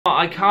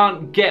I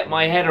can't get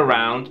my head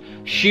around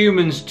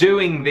humans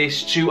doing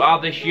this to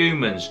other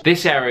humans.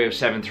 This area of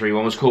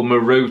 731 was called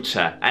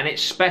Maruta, and it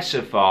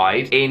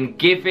specified in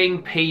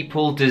giving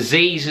people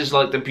diseases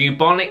like the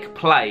bubonic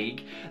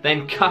plague,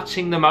 then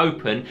cutting them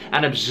open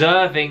and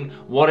observing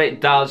what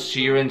it does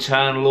to your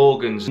internal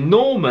organs.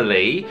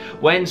 Normally,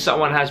 when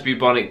someone has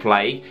bubonic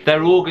plague,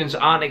 their organs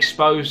aren't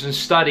exposed and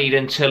studied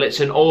until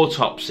it's an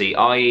autopsy,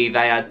 i.e.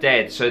 they are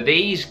dead. So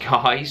these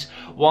guys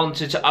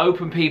wanted to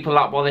open people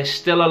up while they're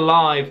still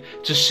alive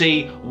to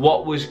see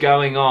what was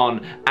going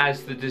on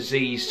as the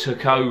disease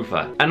took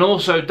over. And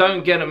also,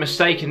 don't get it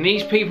mistaken,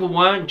 these people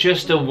weren't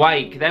just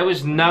awake. There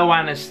was no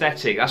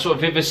anesthetic. That's what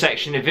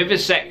vivisection is.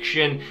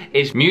 Vivisection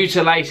is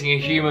mutilating a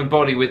human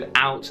body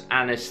without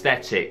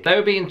anesthetic. They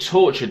were being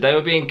tortured, they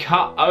were being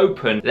cut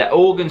open, their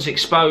organs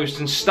exposed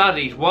and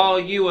studied while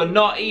you are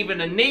not even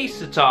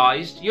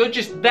anesthetized, you're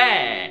just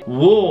there.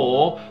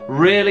 War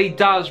really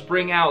does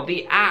bring out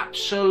the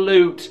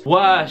absolute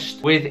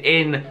worst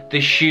within the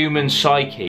human psyche.